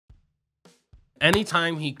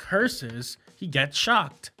anytime he curses, he gets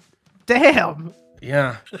shocked. Damn.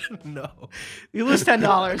 Yeah. No. You lose $10.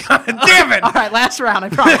 Damn it! All right, last round, I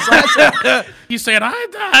promise. Last round. He said,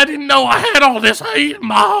 I didn't know I had all this hate in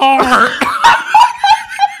my heart.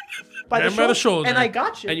 By the shoulder. And I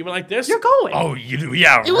got you. And you were like this? You're going. Oh, you do?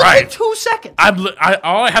 Yeah, It was right. like 2 seconds.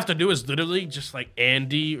 All I have to do is literally just like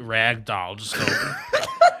Andy Ragdoll. Just go.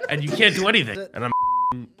 And you can't do anything. And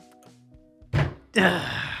I'm...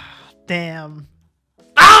 Damn.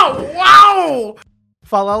 Ow! Wow!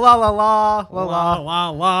 Fa la la la la la La, la. la,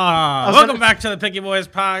 la. Welcome back to the Picky Boys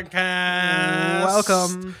podcast.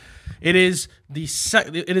 Welcome. It is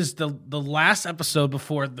the last episode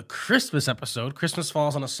before the Christmas episode. Christmas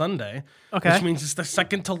falls on a Sunday. Okay. Which means it's the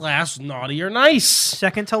second to last Naughty or Nice.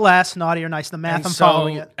 Second to last, naughty or nice. The math, I'm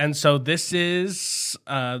following it. And so this is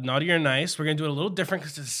Naughty or Nice. We're going to do it a little different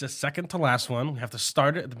because it's the second to last one. We have to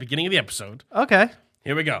start it at the beginning of the episode. Okay.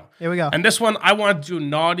 Here we go. Here we go. And this one, I want to do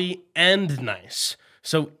Naughty and Nice.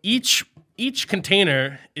 So each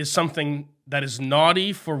container is something that is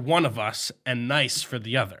naughty for one of us and nice for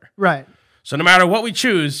the other. Right. So no matter what we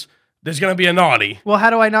choose, there's going to be a naughty. Well, how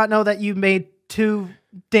do I not know that you made 2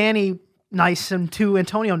 Danny nice and 2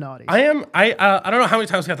 Antonio naughty? I don't know how many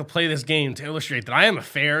times we have to play this game to illustrate that I am a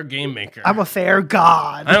fair game maker. I'm a fair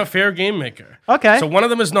god. I'm a fair game maker. Okay. So one of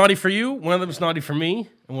them is naughty for you, one of them is naughty for me,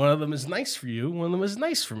 and one of them is nice for you, one of them is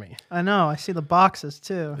nice for me. I know. I see the boxes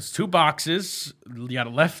too. There's 2 boxes. You got a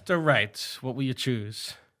left or right. What will you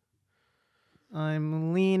choose?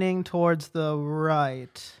 I'm leaning towards the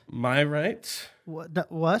right. My right. What? No,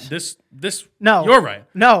 what? This. No. You're right.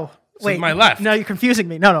 No. This Wait. is my left. No, you're confusing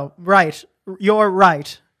me. No. Right. You're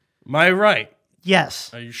right. My right.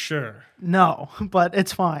 Yes. Are you sure? No, but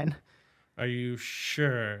it's fine. Are you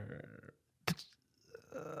sure?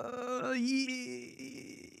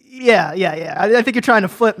 Yeah. I think you're trying to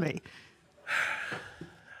flip me.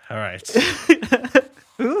 All right.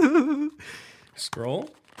 Scroll.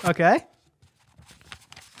 Okay.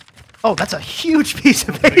 Oh, that's a huge piece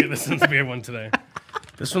of paper. This one's a weird one today.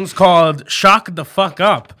 This one's called Shock the Fuck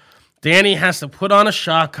Up. Danny has to put on a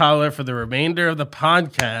shock collar for the remainder of the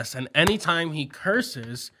podcast, and anytime he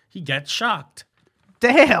curses, he gets shocked.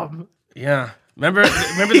 Damn. Yeah. Remember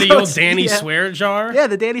the old Danny yeah. swear jar? Yeah,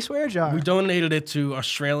 the Danny swear jar. We donated it to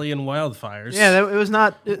Australian wildfires. Yeah, it was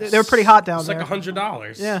not. They were pretty hot down It's there. like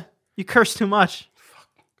 $100. Yeah, you curse too much.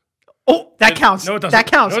 Oh, that counts. No, it doesn't. That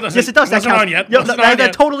counts. No, it doesn't. Yes, it does. It that wasn't counts. on yet. Yo, Wasn't that on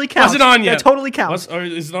yet. totally counts. Wasn't on yet. That totally counts.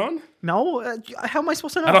 Is it on? No, how am I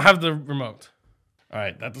supposed to know? I don't have the remote. All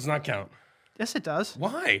right, that does not count. Yes, it does.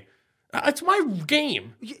 Why? It's my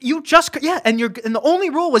game. You just and the only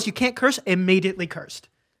rule was you can't curse. Immediately cursed.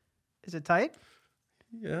 Is it tight?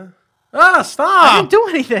 Yeah. Ah, I stop. didn't do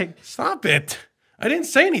anything. Stop it. I didn't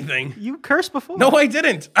say anything. You cursed before. No, I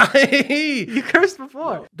didn't. You cursed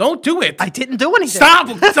before. Don't do it. I didn't do anything.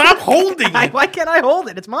 Stop holding it. Why can't I hold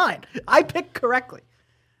it? It's mine. I picked correctly.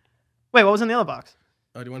 Wait, what was in the other box?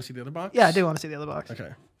 Oh, do you want to see the other box? Yeah, I do want to see the other box.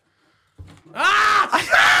 Okay. Ah!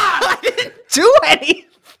 I didn't do anything.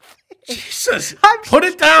 Jesus. Put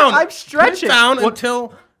it down. I'm stretching. Put it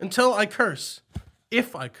down until I curse.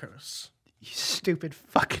 If I curse. You stupid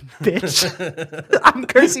fucking bitch. I'm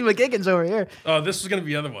cursing McGiggins over here. Oh, this is going to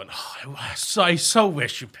be the other one. Oh, I so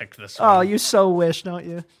wish you picked this one. Oh, you so wish, don't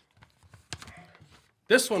you?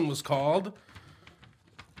 This one was called,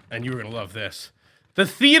 and you were going to love this, The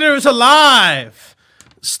Theater's Alive.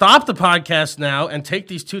 Stop the podcast now and take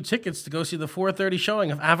these 2 tickets to go see the 4:30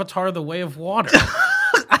 showing of Avatar: The Way of Water.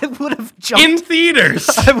 I would have jumped. In theaters.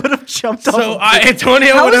 I would have jumped off. So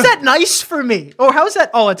Antonio How would is have... that nice for me? Or how is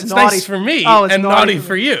that? Oh, it's naughty. nice for me it's and naughty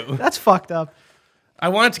for you. That's fucked up. I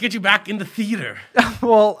wanted to get you back in the theater.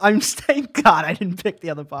 Well, thank God I didn't pick the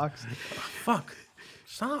other box. Fuck.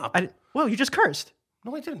 Stop. Well, you just cursed.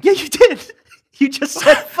 No, I didn't. Yeah, you did. You just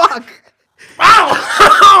said fuck.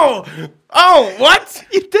 Ow! Oh, what?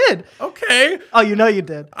 You did. Okay. Oh, you know you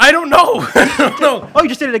did. I don't know. I don't know. Oh, you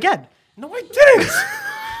just did it again. No, I didn't.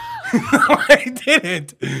 No, I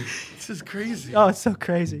didn't. This is crazy. Oh, it's so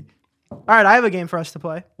crazy. All right, I have a game for us to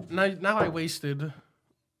play. Now I wasted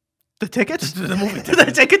The tickets? the movie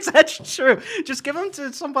The tickets, that's true. Just give them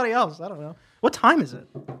to somebody else. I don't know. What time is it?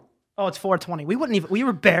 Oh, it's 4:20. We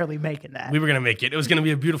were barely making that. We were going to make it. It was going to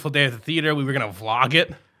be a beautiful day at the theater. We were going to vlog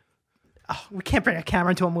it. Oh, we can't bring a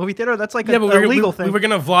camera into a movie theater. That's like Yeah, a but legal thing. We were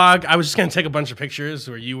going to vlog. I was just going to take a bunch of pictures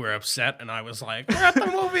where you were upset, and I was like, we're at the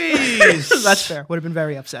movies. That's fair. Would have been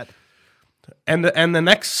very upset. And the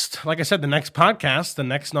next, like I said, the next podcast, the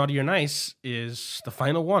next Naughty or Nice is the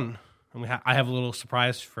final one. And I have a little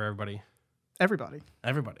surprise for everybody. Everybody.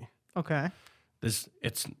 Everybody. Okay.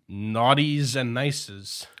 It's naughties and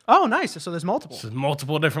nices. Oh, nice. So there's multiple. There's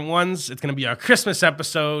multiple different ones. It's gonna be our Christmas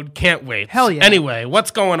episode. Can't wait. Hell yeah. Anyway, what's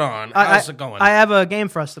going on? How's it going? I have a game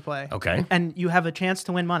for us to play. Okay. And you have a chance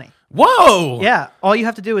to win money. Whoa! Yeah. All you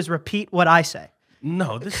have to do is repeat what I say.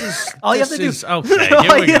 No, this is All you this have to do. is- Okay, here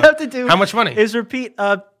all we you go. have to do. How much money? Is repeat.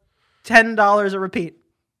 $10 a repeat.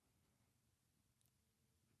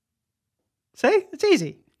 See, it's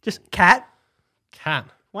easy. Just cat. Cat.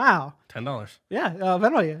 Wow. $10. Yeah.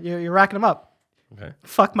 Venmo you. You're racking them up. Okay.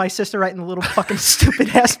 Fuck my sister right in the little fucking stupid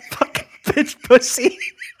ass fucking bitch pussy.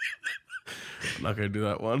 I'm not gonna do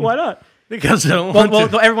that one. Why not? Because I don't Well,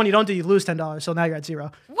 want to. everyone you don't do, you lose $10. So now you're at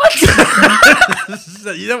zero. What?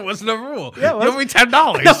 That wasn't a rule. Yeah, it was. you owe me $10.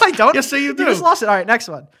 No, I don't. Yes, so you do. You just lost it. All right, next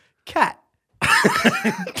one. Cat.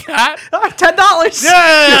 Cat. All right, $10.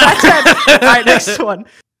 Yeah. All right, next one.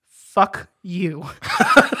 Fuck you.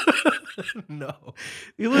 No.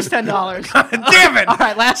 You lose $10. Damn it. All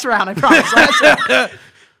right, last round. I promise. Last round.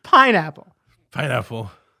 Pineapple.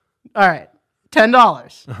 Pineapple. All right,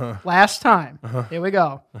 $10. Last time. Here we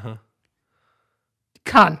go.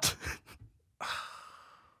 Cunt.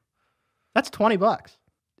 That's $20.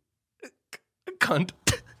 Cunt.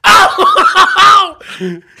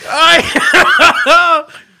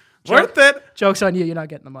 Worth it. Joke's on you. You're not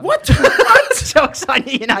getting the money. What? Joke's on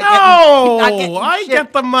you. You're not No, getting I shit.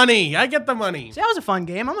 get the money. I get the money. See, that was a fun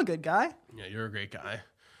game. I'm a good guy. Yeah, you're a great guy.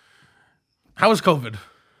 How was COVID?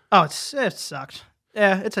 Oh, it sucked.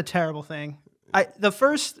 Yeah, it's a terrible thing. The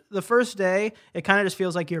first day, it kind of just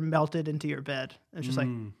feels like you're melted into your bed. It's just like,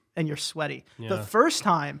 and you're sweaty. The first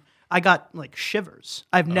time, I got like shivers.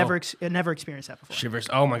 I've never experienced that before. Shivers.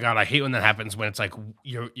 Oh my god, I hate when that happens. When it's like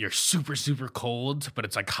you're super super cold, but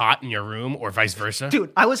it's like hot in your room, or vice versa.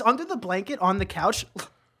 Dude, I was under the blanket on the couch,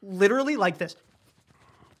 literally like this.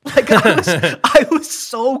 Like I was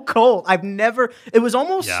so cold. It was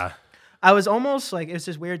almost. Yeah. I was almost like, it was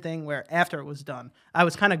this weird thing where after it was done, I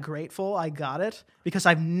was kind of grateful I got it because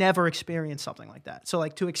I've never experienced something like that. So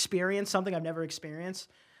like to experience something I've never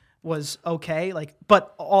experienced was okay, like,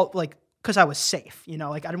 but all like, because I was safe, you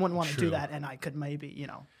know, like I wouldn't want to do that, and I could maybe, you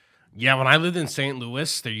know. Yeah, when I lived in St.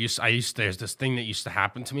 Louis, there's this thing that used to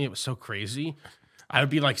happen to me. It was so crazy. I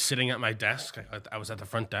would be like sitting at my desk. I was at the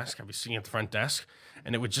front desk. I'd be sitting at the front desk,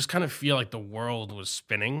 and it would just kind of feel like the world was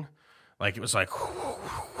spinning. Like it was like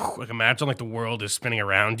imagine like the world is spinning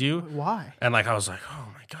around you. Why? And like I was like, oh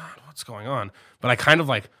my god, what's going on? But I kind of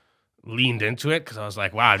like leaned into it because I was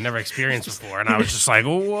like, wow, I've never experienced before, and I was just like,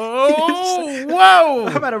 whoa.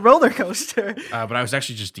 I'm at a roller coaster. But I was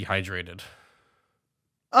actually just dehydrated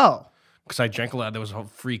Oh, because I drank a lot. There was a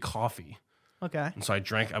free coffee, okay. and so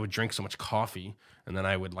I would drink so much coffee, and then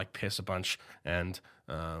I would like piss a bunch, and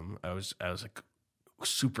I was like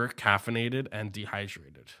super caffeinated and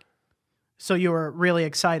dehydrated. So you were really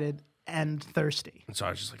excited and thirsty, And so I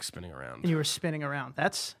was just like spinning around. and you were spinning around.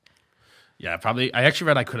 Yeah, probably. I actually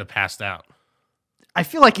read I could have passed out. I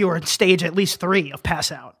feel like you were at stage at least 3 of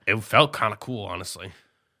pass out. It felt kind of cool, honestly.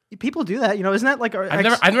 People do that, you know. Isn't that like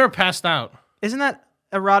I've never passed out. Isn't that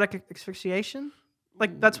erotic asphyxiation?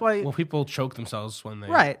 Like that's why. Well, people choke themselves when they.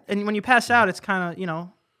 Right, and when you pass out, it's kind of, you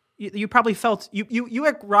know, you probably felt you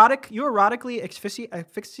erotically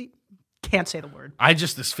asphyxiate. Can't say the word. I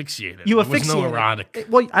just asphyxiated. You There was asphyxiated. no erotic.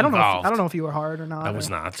 Well, I don't involved. know if you were hard or not. I was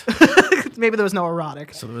not. Maybe there was no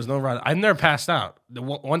erotic. So there was no erotic. I've never passed out.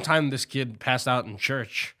 One time, this kid passed out in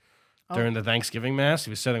church during the Thanksgiving mass.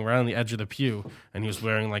 He was sitting right on the edge of the pew, and he was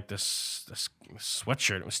wearing like this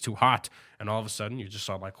sweatshirt. It was too hot, and all of a sudden, you just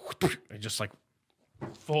saw like it just like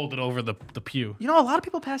folded over the pew. You know, a lot of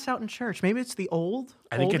people pass out in church. Maybe it's the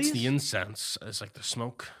I think it's oldies? the incense. It's like the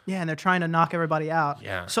smoke. Yeah, and they're trying to knock everybody out.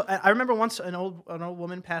 Yeah. So I remember once an old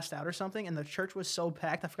woman passed out or something, and the church was so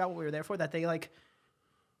packed. I forgot what we were there for. That they like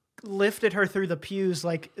lifted her through the pews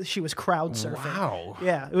like she was crowd surfing. Wow.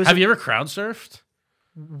 Yeah. It was. Have you ever crowd surfed?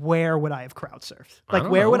 Where would I have crowd surfed? Like,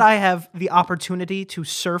 don't where would know. I have the opportunity to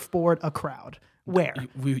surfboard a crowd? Where?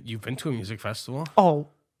 You've been to a music festival?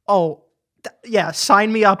 Yeah.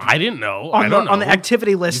 Sign me up. I didn't know. On I don't know. on the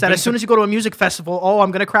activity list You've that been as soon to- as you go to a music festival, I'm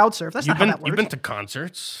going to crowd surf. That's not how that works. You've been to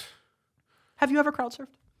concerts. Have you ever crowd surfed?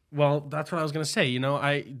 Well, that's what I was gonna say. You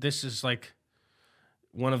know, this is like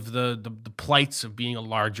one of the plights of being a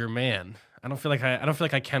larger man. I don't feel like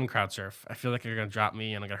I can crowd surf. I feel like you're gonna drop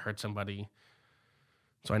me and I'm gonna hurt somebody.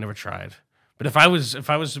 So I never tried. But if I was a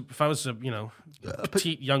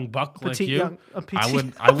petite young buck like you,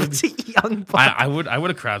 I would petite young buck. I would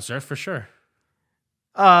have crowd surfed for sure.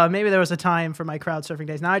 Maybe there was a time for my crowd surfing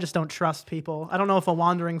days. Now I just don't trust people. I don't know if a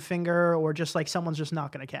wandering finger or just like someone's just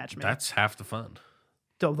not going to catch me. That's half the fun.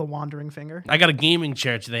 The wandering finger. I got a gaming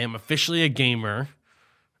chair today. I'm officially a gamer.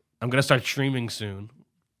 I'm going to start streaming soon.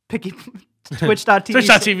 Picky Twitch.tv.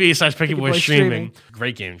 Twitch.tv/Picky Boy Boy streaming. streaming.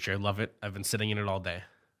 Great gaming chair. Love it. I've been sitting in it all day.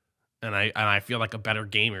 And I feel like a better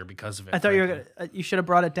gamer because of it. I thought you should have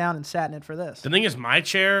brought it down and sat in it for this. The thing is,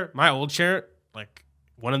 my old chair, like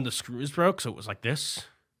one of the screws broke, so it was like this,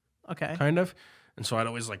 Okay. kind of. And so I'd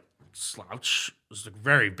always like slouch. It was like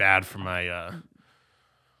very bad for my,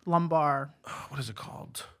 Lumbar what is it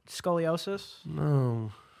called? scoliosis,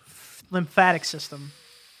 No. lymphatic system,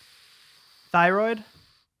 thyroid,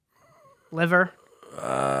 liver,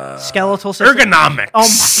 skeletal system. Ergonomics. Oh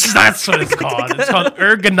my God. That's what it's called. It's called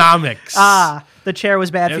ergonomics. The chair was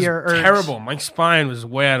bad It for was your herbs. terrible. My spine was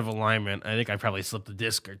way out of alignment. I think I probably slipped a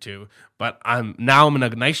disc or two. But I'm in a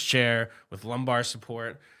nice chair with lumbar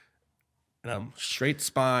support, and I'm straight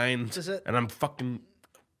spine, This is it? and I'm fucking.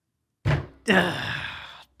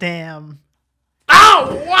 Damn.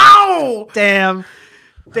 Ow! Wow! Damn.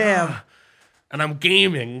 And I'm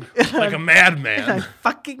gaming like a madman.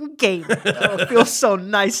 Fucking game. Oh, it feels so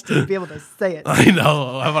nice to be able to say it. I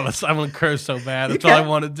know. I want to curse so bad. That's all I can.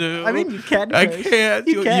 want to do. I mean, you can I curse. can't.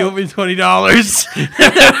 You can. You owe me $20.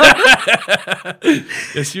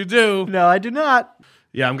 Yes, you do. No, I do not.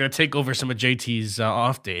 Yeah, I'm gonna take over some of JT's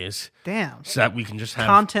off days Damn. so that we can just have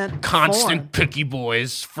Constant constant Picky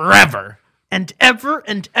Boys forever. And ever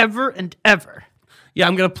and ever and ever. Yeah,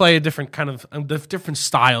 I'm gonna play a different kind of different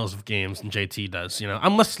styles of games than JT does. You know,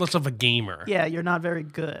 I'm less of a gamer. Yeah, you're not very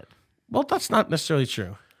good. Well, that's not necessarily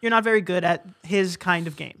true. You're not very good at his kind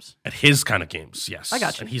of games. At his kind of games, yes. I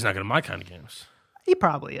got you. And he's not good at my kind of games. He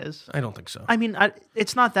probably is. I don't think so. I mean,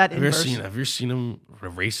 it's not that inverse. Have you ever seen him a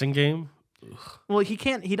racing game? Well, he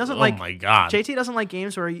can't. He doesn't Oh like. my god. JT doesn't like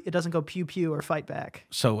games where it doesn't go pew pew or fight back.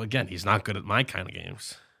 So again, he's not good at my kind of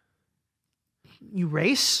games. You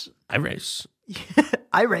race. I race.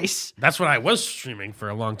 I race. That's what I was streaming for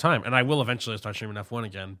a long time, and I will eventually start streaming F1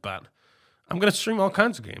 again. But I'm gonna stream all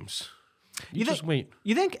kinds of games. You just wait.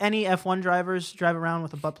 You think any F1 drivers drive around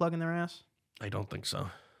with a butt plug in their ass? I don't think so.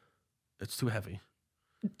 It's too heavy.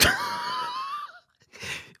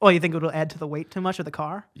 Oh, you think it will add to the weight too much of the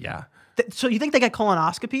car? Yeah. So you think they get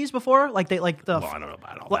colonoscopies before? Like they like the Well, I don't know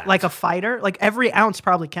about all that. like a fighter? Like every ounce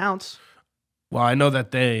probably counts. Well, I know that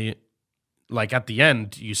they, like at the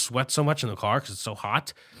end, you sweat so much in the car because it's so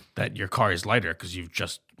hot that your car is lighter because you've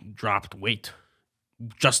just dropped weight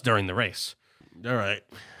just during the race. All right.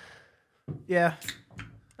 Yeah,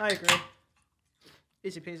 I agree.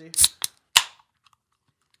 Easy peasy.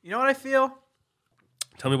 You know what I feel?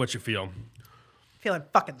 Tell me what you feel. Feeling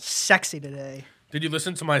fucking sexy today. Did you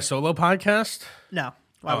listen to my solo podcast? No,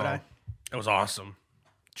 why would I? It was awesome.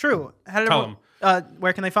 True. How did Tell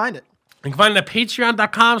where can they find it? You can find it at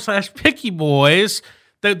patreon.com/pickyboys.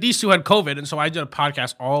 These two had COVID, and so I did a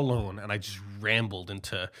podcast all alone, and I just rambled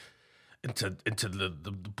into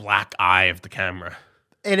the black eye of the camera.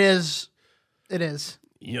 It is.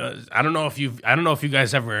 You know, I don't know if you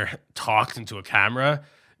guys ever talked into a camera.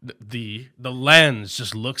 The lens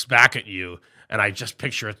just looks back at you, and I just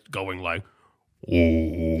picture it going like,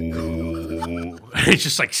 ooh. It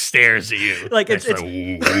just like stares at you. Like it's like,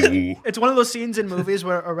 ooh. It's one of those scenes in movies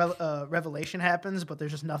where a revelation happens, but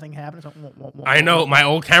there's just nothing happening. It's like, I know my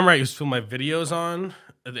old camera I used to film my videos on.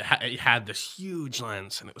 It had this huge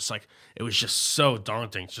lens, and it was just so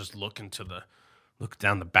daunting to just look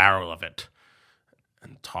down the barrel of it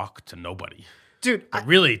and talk to nobody. Dude,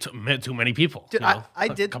 Really, too many people. Dude, you know? I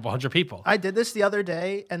did- a couple hundred people. I did this the other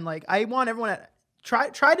day, and like I want everyone to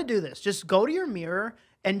try to do this. Just go to your mirror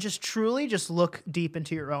and just truly just look deep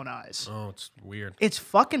into your own eyes. Oh, it's weird. It's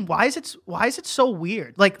fucking why is it so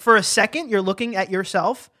weird? Like for a second you're looking at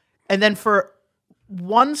yourself, and then for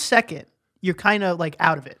 1 second you're kind of like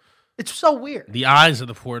out of it. It's so weird. The eyes are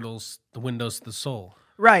the portals, the windows to the soul.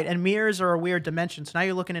 Right, and mirrors are a weird dimension. So now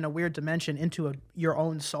you're looking in a weird dimension into your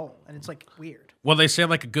own soul, and it's like weird. Well, they say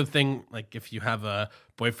like a good thing, like if you have a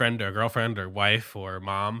boyfriend or a girlfriend or wife or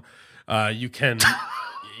mom, you can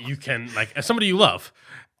like as somebody you love,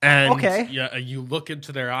 and Okay. you look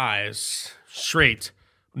into their eyes straight,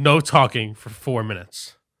 no talking for 4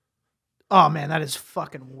 minutes, Oh man, that is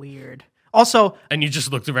fucking weird. Also, and you just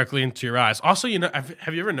look directly into your eyes. Also, you know,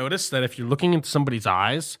 have you ever noticed that if you're looking into somebody's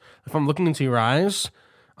eyes, if I'm looking into your eyes,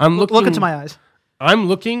 look into my eyes. I'm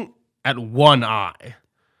looking at one eye.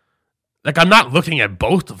 Like I'm not looking at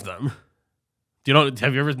both of them. Do you know?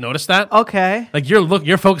 Have you ever noticed that? Okay. Like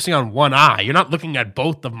you're focusing on one eye. You're not looking at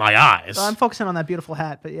both of my eyes. I'm focusing on that beautiful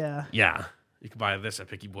hat, but yeah. Yeah. You can buy this at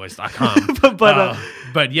pickyboys.com.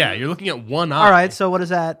 but yeah, you're looking at one eye. All right, so what is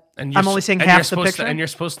that? And I'm only seeing half the supposed picture. And you're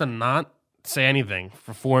supposed to not say anything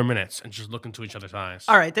for 4 minutes and just look into each other's eyes.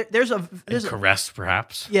 All right, there's And caress,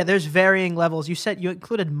 perhaps. yeah, there's varying levels. You said you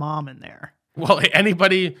included mom in there. Well,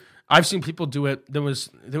 anybody, I've seen people do it. There was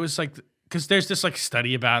like, because there's this like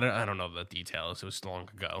study about it. I don't know the details. It was long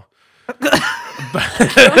ago.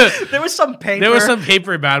 There was some paper. There was some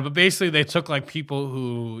paper about it, but basically they took like people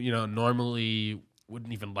who, normally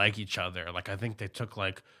wouldn't even like each other. Like I think they took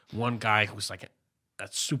like one guy who was like a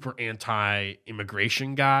super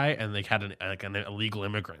anti-immigration guy, and they had an illegal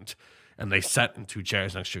immigrant, and they sat in 2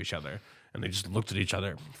 chairs next to each other, and they just looked at each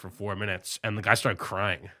other for 4 minutes, and the guy started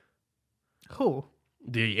crying. Who?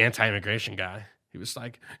 The anti-immigration guy. He was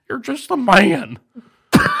like, "You're just a man.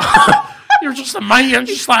 You're just a man,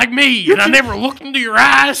 just like me. And I never looked into your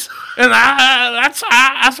eyes, and that's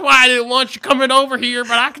why I didn't want you coming over here.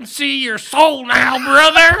 But I can see your soul now,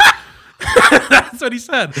 brother." That's what he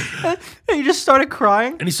said. And he just started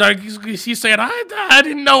crying. And he said, "I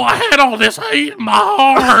didn't know I had all this hate in my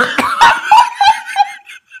heart."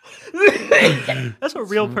 That's a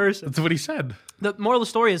real person. That's what he said. The moral of the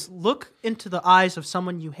story is look into the eyes of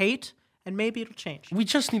someone you hate, and maybe it'll change. We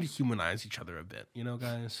just need to humanize each other a bit,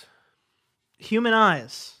 guys. Human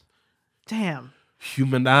eyes. Damn.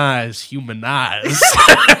 Humanize. Human Do lives.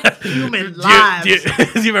 you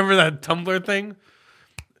remember that Tumblr thing?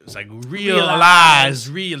 It's like realize.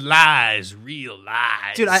 Dude,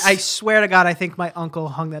 I swear to God, I think my uncle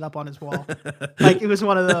hung that up on his wall. Like, it was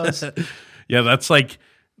one of those. Yeah, that's like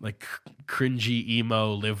cringy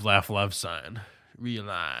emo live, laugh, love sign.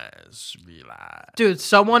 Realize. Dude,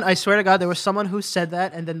 I swear to God, there was someone who said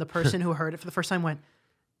that, and then the person who heard it for the first time went,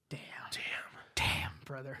 damn,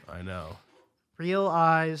 brother. I know. Real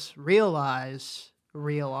eyes. True.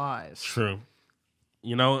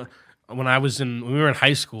 When we were in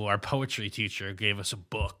high school, our poetry teacher gave us a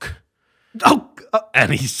book. Oh,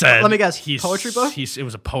 And he said, let me guess, poetry book? It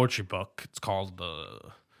was a poetry book. It's called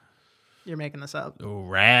you're making this up.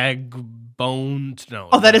 Rag Boned. No.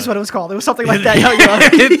 Oh, that is what it was called. It was something like that.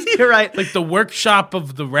 You're right. Like the workshop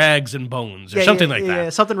of the rags and bones, or something like that. Yeah,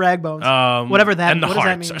 something rag bones. Whatever that. And the what does that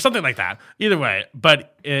hearts, mean? or something like that. Either way,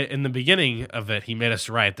 but in the beginning of it, he made us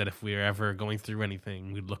write that if we were ever going through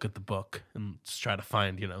anything, we'd look at the book and just try to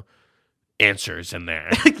find, answers in there.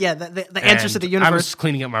 Yeah, the answers to the universe. I was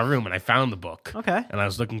cleaning up my room and I found the book. Okay. And I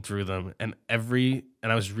was looking through them, and I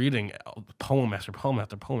was reading poem after poem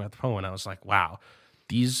after poem after poem, and I was like, wow,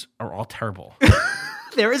 these are all terrible.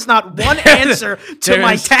 There is not one answer to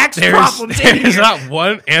my tax problems. There is not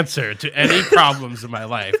one answer to any problems in my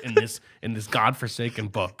life in this godforsaken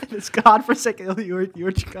book. It's godforsaken. You were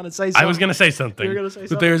going to say something. I was going to say something. You were going to say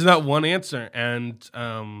something. But there is not one answer, and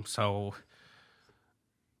so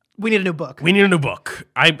we need a new book. We need a new book.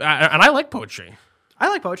 I like poetry. I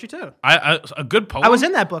like poetry too. A good poem. I was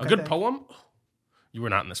in that book. A good poem. You were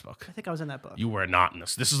not in this book. I think I was in that book. You were not in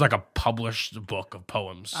this. This is like a published book of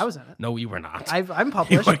poems. I was in it. No, you were not. I'm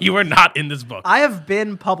published. You were not in this book. I have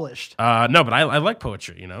been published. No, but I like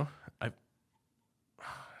poetry. I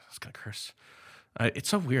was gonna curse. It's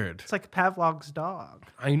so weird. It's like Pavlov's dog.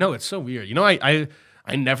 I know, it's so weird. I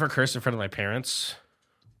never cursed in front of my parents.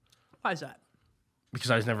 Why is that? Because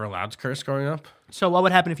I was never allowed to curse growing up. So what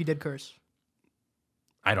would happen if you did curse?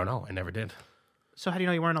 I don't know. I never did. So how do you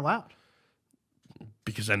know you weren't allowed?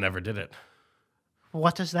 Because I never did it.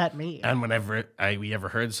 What does that mean? And whenever we ever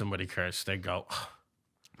heard somebody curse, they'd go,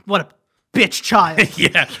 "What a bitch child."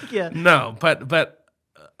 Yeah. Yeah. No, but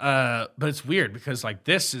it's weird because like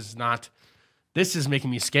this is making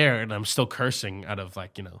me scared, and I'm still cursing out of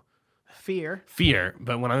like, Fear.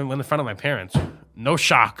 But when I'm in front of my parents, no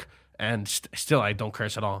shock, and still I don't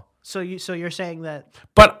curse at all. So you're saying that?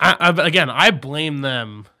 But I blame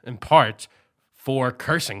them in part for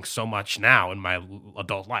cursing so much now in my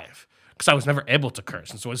adult life, because I was never able to curse,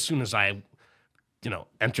 and so as soon as I,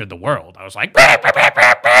 entered the world, I was like, beep, beep, beep,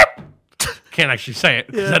 beep, beep. Can't actually say it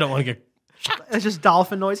because I don't want to get shot. It's just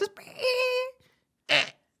dolphin noises.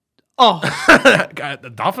 Oh, God, the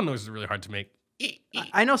dolphin noise is really hard to make.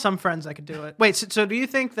 I know some friends that could do it. Wait, so do you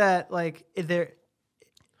think that like do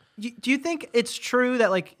you think it's true that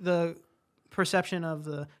like the perception of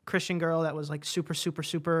the Christian girl that was like super super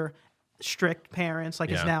super strict parents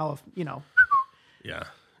like is now Yeah,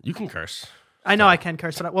 you can curse. I know I can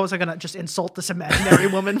curse, but what was I gonna just insult this imaginary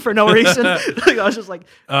woman for no reason? Like, I was just like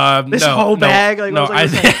this whole bag. Like, no, I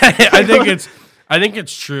think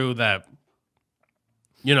it's true that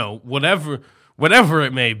whatever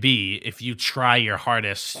it may be, if you try your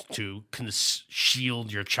hardest to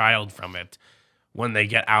shield your child from it, when they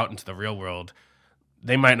get out into the real world,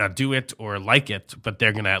 they might not do it or like it, but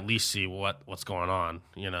they're gonna at least see what's going on.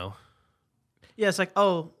 Yeah, it's like,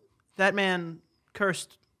 oh, that man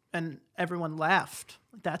cursed, and everyone laughed.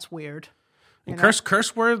 That's weird. And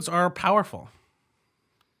curse words are powerful.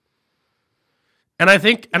 And I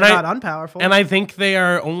think, They're not unpowerful. And I think they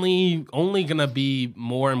are only gonna be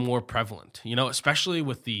more and more prevalent. You know, especially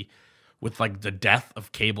with the death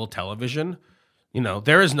of cable television. You know,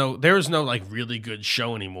 there is no like really good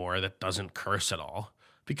show anymore that doesn't curse at all,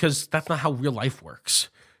 because that's not how real life works.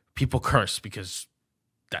 People curse because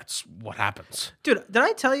that's what happens. Dude, did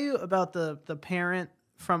I tell you about the parent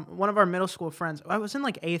from one of our middle school friends? I was in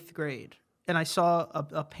like 8th grade, and I saw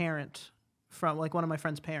a parent from like one of my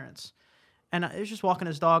friend's parents. And he was just walking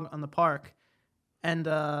his dog on the park, and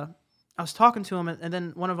I was talking to him, and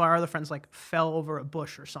then one of our other friends like fell over a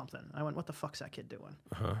bush or something. I went, "What the fuck's that kid doing?"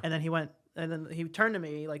 Uh-huh. And then he turned to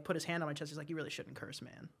me, like put his hand on my chest. He's like, "You really shouldn't curse,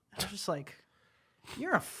 man." I was just like,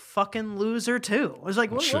 "You're a fucking loser too." I was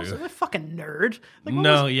like, "What a fucking nerd." Like, I don't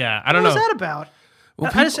know. What was that about?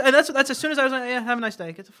 Well, and that's as soon as I was like, "Yeah, have a nice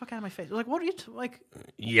day. Get the fuck out of my face." I was like, "What are you like?"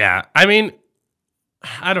 Yeah, I mean,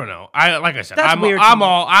 I don't know. Like I said,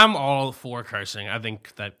 I'm all for cursing. I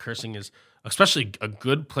think that cursing is especially a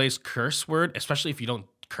good place curse word, especially if you don't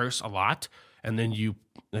curse a lot, and then you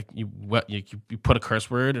put a curse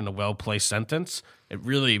word in a well-placed sentence. It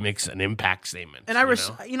really makes an impact statement. And I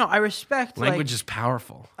respect language is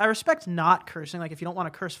powerful. I respect not cursing. Like if you don't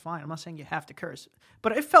want to curse, fine. I'm not saying you have to curse,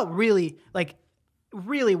 but it felt really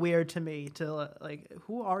weird to me to like,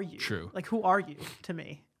 who are you? True. Like, who are you to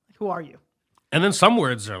me? Like, who are you? And then some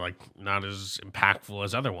words are like not as impactful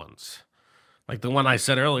as other ones, like the one I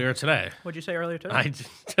said earlier today. What'd you say earlier today?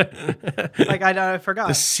 I I forgot.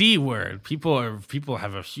 The C word. People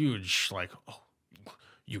have a huge like, oh,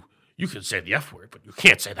 you can say the F word, but you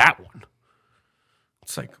can't say that one.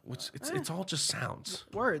 It's like it's all just sounds.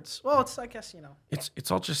 Words. Well, I guess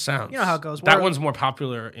It's all just sounds. You know how it goes. That one's more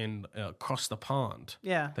popular in across the pond.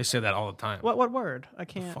 Yeah, they say that all the time. What word? I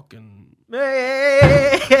can't. Fucking No!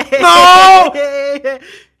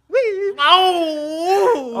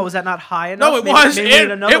 Oh, was that not high enough? No, it was.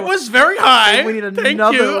 It was very high. We need Thank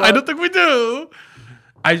another you. one. I don't think we do.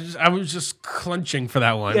 I was just clenching for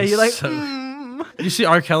that one. Yeah, you're like. You see,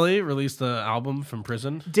 R. Kelly released the album from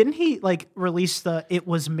prison. Didn't he like release the "It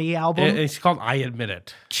Was Me" album? It's called "I Admit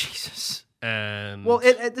It." Jesus. And well,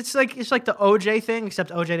 it's like the OJ thing, except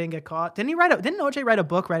OJ didn't get caught. Didn't OJ write a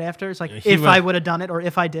book right after? It's like I would have done it, or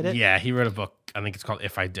if I did it. Yeah, he wrote a book. I think it's called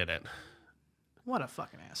 "If I Did It." What a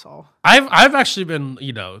fucking asshole. I've actually been,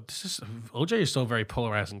 OJ is still a very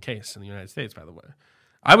polarizing case in the United States, by the way.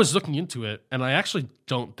 I was looking into it, and I actually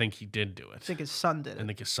don't think he did do it. I think his son did it. I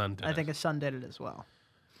think his son did it. I think his son did it as well.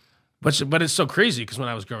 But it's so crazy because when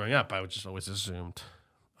I was growing up, I would just always assumed,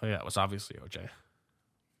 oh yeah, it was obviously OJ.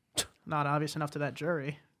 Not obvious enough to that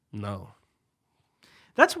jury. No.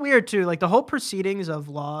 That's weird too. Like the whole proceedings of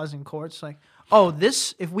laws and courts, like, oh,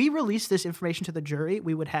 if we release this information to the jury,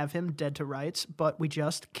 we would have him dead to rights, but we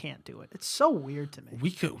just can't do it. It's so weird to me.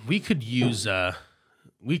 We could use I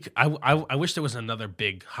wish there was another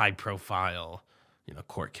big high profile,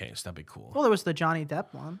 court case. That'd be cool. Well, there was the Johnny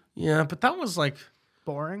Depp one. Yeah, but that was like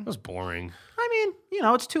boring. It was boring. I mean,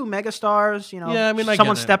 it's two megastars, Yeah, I mean,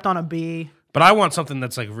 someone stepped on a bee. But I want something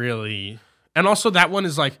that's like really, and also that one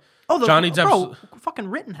is like Johnny Depp's fucking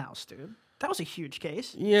Rittenhouse, dude. That was a huge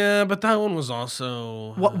case. Yeah, but that one was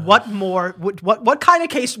also what kind of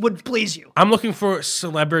case would please you? I'm looking for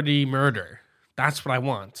celebrity murder. That's what I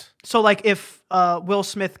want. So like if Will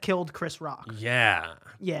Smith killed Chris Rock. Yeah.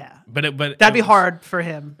 Yeah. But that'd be hard for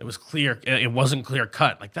him. It was clear. It wasn't clear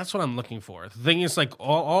cut. Like that's what I'm looking for. The thing is, like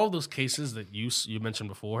all those cases that you mentioned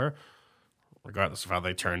before, regardless of how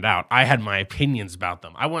they turned out, I had my opinions about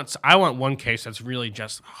them. I want one case that's really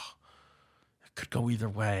just it could go either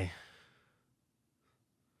way.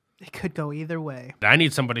 It could go either way. I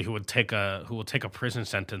need somebody who will take a prison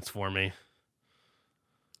sentence for me.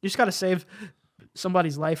 You just got to save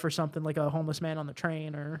somebody's life or something, like a homeless man on the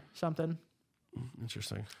train or something.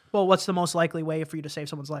 Interesting. Well, what's the most likely way for you to save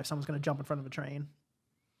someone's life? Someone's going to jump in front of a train.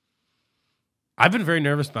 I've been very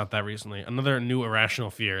nervous about that recently. Another new irrational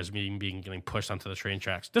fear is me getting pushed onto the train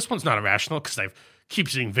tracks. This one's not irrational because I keep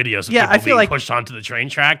seeing videos of people being pushed onto the train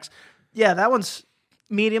tracks. Yeah, that one's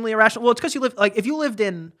mediumly irrational. Well, it's because you live if you lived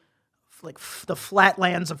in like the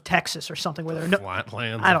flatlands of Texas or something where there are no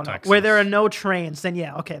flatlands. I don't know where there are no trains. Then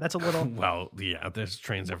yeah, okay, that's a little. Well, yeah, there's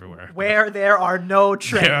trains everywhere. Where there are no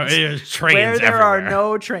trains. There's trains where there everywhere. are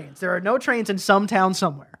no trains. There are no trains in some town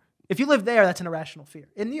somewhere. If you live there, that's an irrational fear.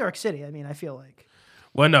 In New York City, I mean, I feel like.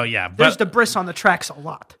 Well, no, yeah, there's debris on the tracks a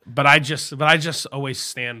lot. But I just always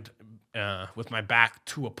stand with my back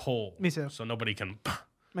to a pole. Me too. So nobody can.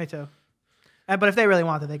 Me too. But if they really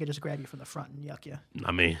wanted, they could just grab you from the front and yuck you.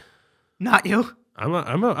 Not me. Not you. I'm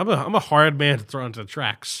a hard man to throw into the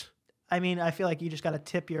tracks. I mean, I feel like you just got to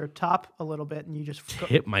tip your top a little bit, and you just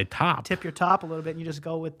Tip my top. tip your top a little bit, and you just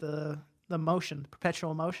go with the motion,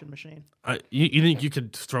 perpetual motion machine. You think you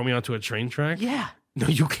could throw me onto a train track? Yeah, No,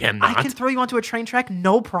 you cannot. I can throw you onto a train track,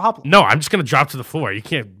 no problem. No, I'm just gonna drop to the floor. You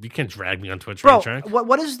can't drag me onto a train Bro, track.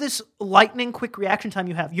 what is this lightning quick reaction time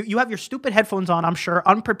you have? You have your stupid headphones on, I'm sure,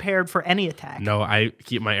 unprepared for any attack. No, I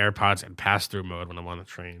keep my AirPods in pass-through mode when I'm on the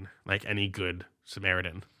train, like any good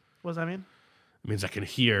Samaritan. What does that mean? It means I can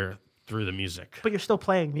hear through the music. But you're still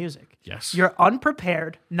playing music. Yes. You're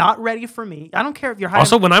unprepared, not ready for me. I don't care if you're hiding.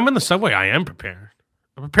 Also, when I'm in the subway, I am prepared.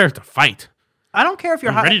 I'm prepared to fight. I don't care if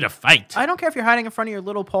you're I'm ready to fight. I don't care if you're hiding in front of your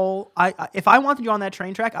little pole. If I wanted you on that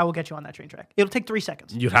train track, I will get you on that train track. It'll take 3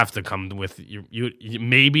 seconds. You'd have to come with you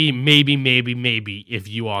maybe if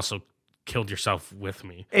you also killed yourself with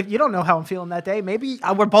me. If you don't know how I'm feeling that day, maybe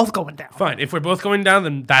we're both going down. Fine. If we're both going down,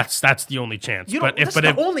 then that's the only chance. That's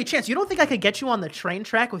the only chance. You don't think I could get you on the train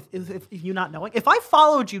track if you not knowing? If I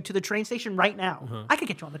followed you to the train station right now, I could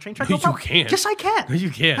get you on the train track. No You problem. can't. Yes, I can.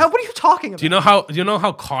 You can't. What are you talking about? Do you know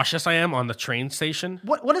how cautious I am on the train station?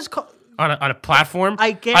 What is On a platform?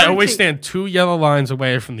 I I always guarantee- stand 2 yellow lines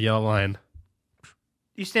away from the yellow line.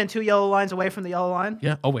 you stand 2 yellow lines away from the yellow line?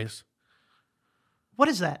 Yeah, always. What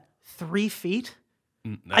is that? 3 feet?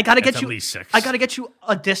 I gotta That's get you. at least 6. I gotta get you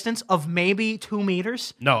a distance of maybe 2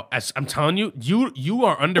 meters. No, as I'm telling you, you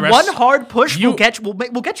are One underestimating. hard push will get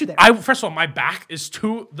you there. First of all, my back is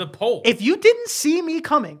to the pole. If you didn't see me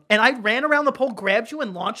coming and I ran around the pole, grabbed you,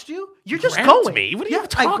 and launched you, you're just Grabbed going. me? What are you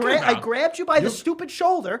talking I about? grabbed you by the stupid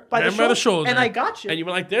shoulder, by the shoulder, and I got you. And you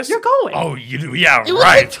were like this. You're going. Oh, you do? Yeah, it will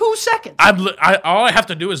right. take 2 seconds. All I have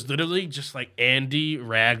to do is literally just like Andy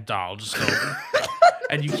Ragdoll, just go,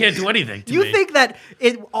 and you can't do anything to You me. think that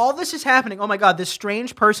all this is happening? Oh my God, this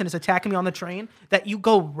strange person is attacking me on the train. That you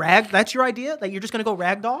go rag? That's your idea? That you're just gonna go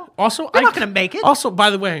ragdoll? Also, you're not gonna make it. Also, by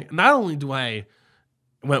the way, not only do I,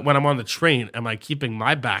 when I'm on the train, am I keeping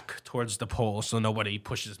my back towards the pole so nobody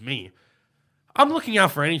pushes me? I'm looking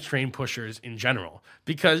out for any train pushers in general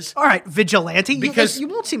because All right, vigilante. Because- you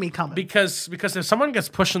won't see me coming. because if someone gets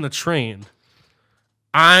pushed in the train,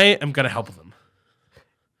 I am gonna help them.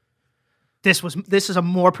 This is a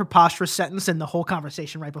more preposterous sentence than the whole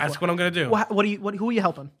conversation right before. That's what I'm gonna do. Who are you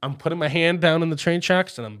helping? I'm putting my hand down in the train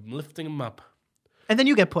tracks and I'm lifting them up. And then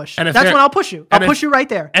you get pushed. And if That's they're- when I'll push you. I'll and if- push you right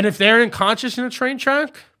there. And if they're unconscious in a train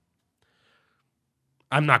track,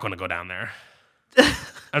 I'm not going to go down there.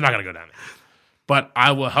 I'm not going to go down there. But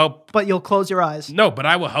I will help. But you'll close your eyes. No, but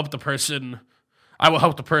I will help the person. I will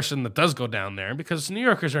help the person that does go down there because New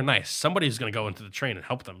Yorkers are nice. Somebody's going to go into the train and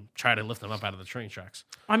help them, try to lift them up out of the train tracks.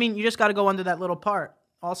 I mean, you just got to go under that little part.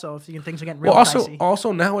 Also, if things are getting real Well, dicey.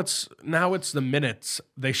 also now it's the minutes.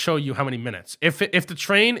 They show you how many minutes. If the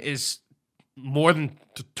train is more than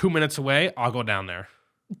 2 minutes away, I'll go down there.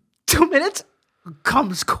 2 minutes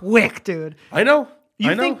comes quick, dude. I know.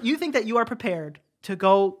 You think that you are prepared to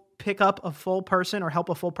go pick up a full person or help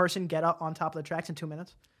a full person get up on top of the tracks in 2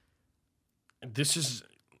 minutes? This is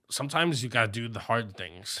sometimes you gotta do the hard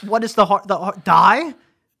things. What is the die?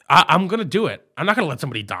 I'm gonna do it. I'm not gonna let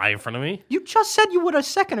somebody die in front of me. You just said you would a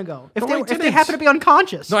second ago. If No, I they didn't. happen to be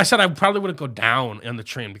unconscious. No, I said I probably wouldn't go down on the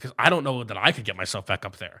train because I don't know that I could get myself back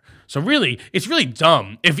up there. So really, it's really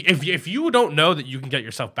dumb. If you don't know that you can get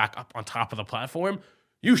yourself back up on top of the platform,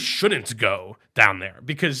 you shouldn't go down there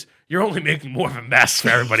because you're only making more of a mess for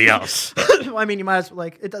everybody else. I mean, you might as well,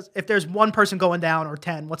 it does. If there's one person going down or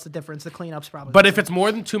 10, what's the difference? The cleanup's probably. But if it's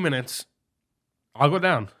more than 2 minutes, I'll go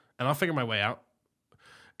down and I'll figure my way out.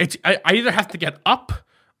 I either have to get up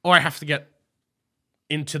or I have to get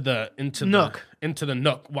into the Nook. Into the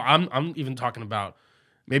nook. Well, I'm even talking about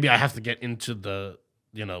maybe I have to get into the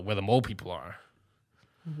where the mole people are.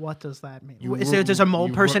 What does that mean? You There's a mole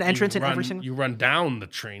you person run- entrance you in run- every single. You run down the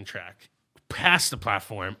train track, past the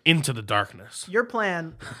platform, into the darkness. Your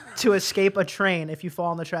plan to escape a train if you fall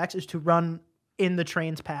on the tracks is to run in the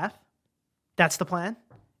train's path. That's the plan.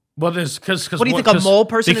 Well, there's because What do you think, a mole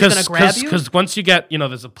person is gonna grab you? Because once you get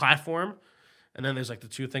there's a platform, and then there's like the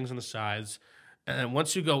two things on the sides, and then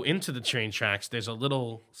once you go into the train tracks, there's a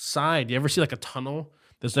little side. You ever see like a tunnel?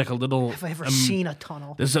 There's like a little. Have I ever seen a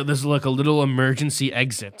tunnel? There's like a little emergency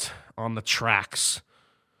exit on the tracks.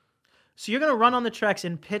 So you're gonna run on the tracks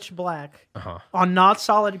in pitch black on not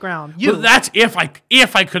solid ground. Well, that's if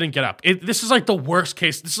I couldn't get up. This is like the worst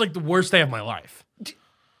case. This is like the worst day of my life.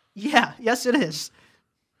 Yeah, yes, it is.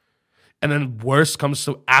 And then worst comes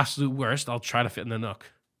to absolute worst, I'll try to fit in the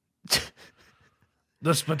nook.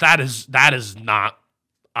 But that is not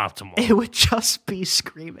optimal. It would just be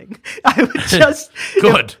screaming. I would just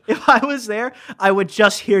Good. If I was there, I would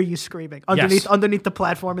just hear you screaming Yes. underneath the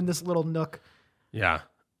platform in this little nook. Yeah,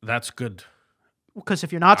 that's good. Because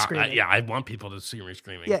if you're not screaming, Yeah, I want people to see me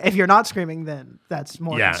screaming. yeah, if you're not screaming, then that's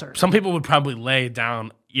more Yeah, concerning. some people would probably lay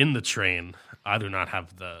down in the train. I do not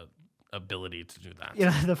have the ability to do that. You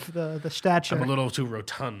know, the stature. I'm a little too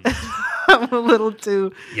rotund. I'm a little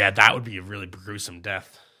too. Yeah, that would be a really gruesome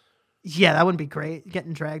death. Yeah, that wouldn't be great.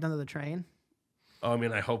 Getting dragged under the train. Oh, I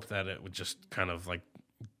mean, I hope that it would just kind of like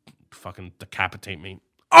fucking decapitate me.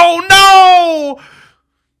 Oh no!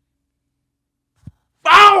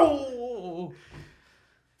 Ow!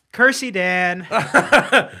 Cursey Dan.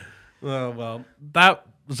 Oh well, that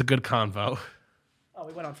was a good convo. Oh,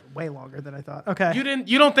 we went on for way longer than I thought. Okay. You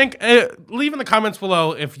don't think? Leave in the comments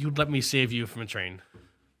below if you'd let me save you from a train.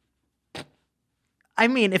 I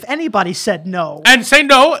mean, if anybody said no, And say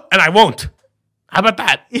no, and I won't. How about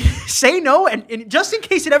that? say no, and just in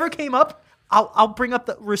case it ever came up, I'll bring up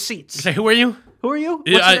the receipts. Say, who are you? Who are you?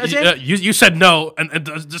 What's your name? You said no, and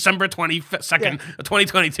December 22nd,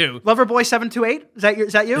 2022. Loverboy728. Is that you?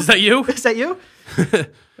 Is that you? Is that you?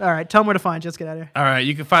 All right. Tell them where to find you. Let's get out of here. All right,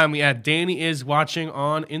 you can find me at Danny is watching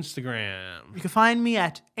on Instagram. You can find me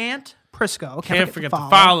at Ant Prisco. Can't forget to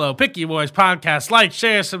follow Picky Boys Podcast. Like,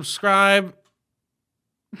 share, subscribe.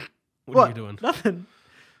 What are you doing? Nothing.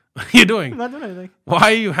 What are you doing? I'm not doing anything. Why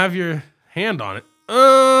you have your hand on it?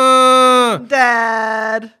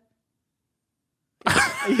 Dad.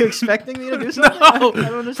 Are you expecting me to do something? No, I don't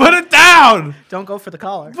understand. put it down. Don't go for the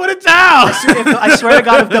collar. Put it down. I swear to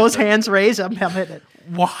God, if those hands raise, I'm hitting it.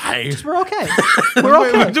 Why? We're okay. We're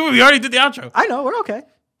okay. We already did the outro. I know. We're okay.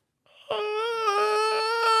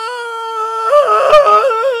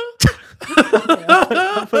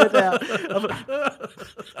 I'll put it down.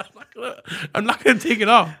 I'm not gonna take it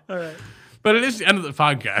off. All right. But it is the end of the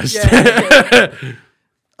podcast. Yeah.